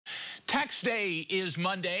Tax day is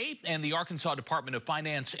Monday, and the Arkansas Department of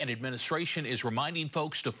Finance and Administration is reminding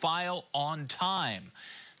folks to file on time.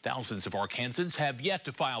 Thousands of Arkansans have yet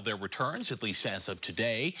to file their returns, at least as of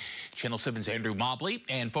today. Channel 7's Andrew Mobley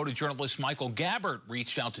and photojournalist Michael Gabbert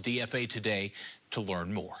reached out to DFA today to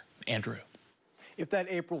learn more. Andrew. If that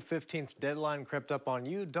April 15th deadline crept up on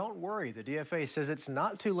you, don't worry. The DFA says it's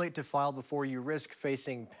not too late to file before you risk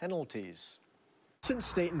facing penalties. Since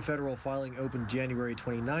state and federal filing opened January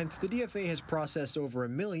 29th, the DFA has processed over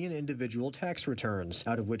 1 million individual tax returns,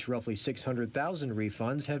 out of which roughly 600,000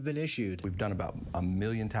 refunds have been issued. We've done about 1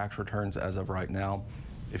 million tax returns as of right now.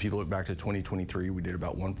 If you look back to 2023, we did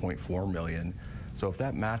about 1.4 million. So if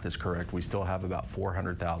that math is correct, we still have about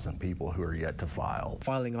 400,000 people who are yet to file.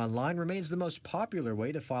 Filing online remains the most popular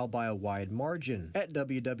way to file by a wide margin at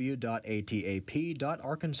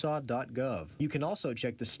www.atap.arkansas.gov. You can also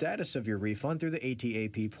check the status of your refund through the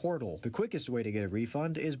ATAP portal. The quickest way to get a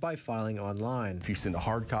refund is by filing online. If you send a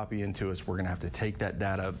hard copy into us, we're going to have to take that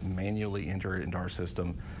data, manually enter it into our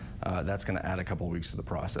system. That's going to add a couple of weeks to the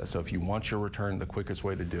process. So if you want your return, the quickest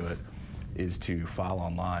way to do it is to file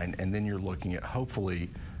online, and then you're looking at hopefully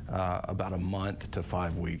about a month to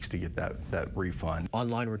 5 weeks to get that refund.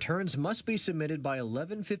 Online returns must be submitted by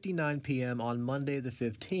 11:59 p.m. on Monday the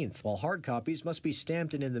 15th, while hard copies must be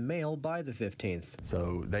stamped and in the mail by the 15th.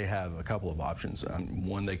 So they have a couple of options.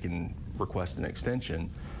 One, they can request an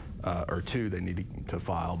extension, or two, they need to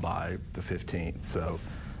file by the 15th. So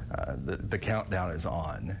the countdown is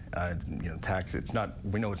on. Tax,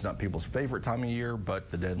 we know it's not people's favorite time of year, but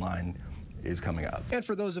the deadline is coming up. And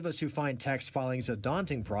for those of us who find tax filings a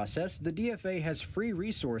daunting process, the DFA has free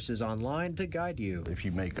resources online to guide you. If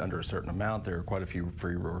you make under a certain amount, there are quite a few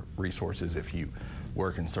free resources. If you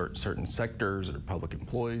work in certain sectors or public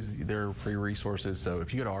employees, there are free resources. So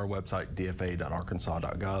if you go to our website,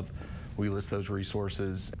 dfa.arkansas.gov, we list those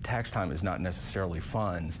resources. Tax time is not necessarily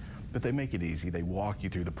fun, but they make it easy. They walk you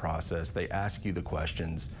through the process. They ask you the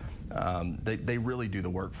questions. They really do the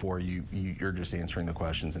work for you. You're just answering the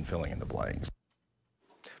questions and filling in the blanks.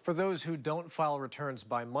 For those who don't file returns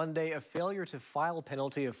by Monday, a failure to file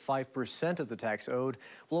penalty of 5% of the tax owed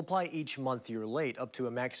will apply each month you're late, up to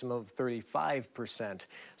a maximum of 35%.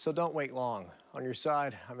 So don't wait long. On your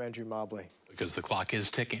side, I'm Andrew Mobley. Because the clock is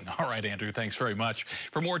ticking. All right, Andrew, thanks very much.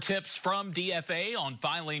 For more tips from DFA on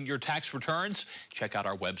filing your tax returns, check out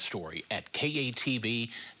our web story at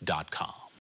katv.com.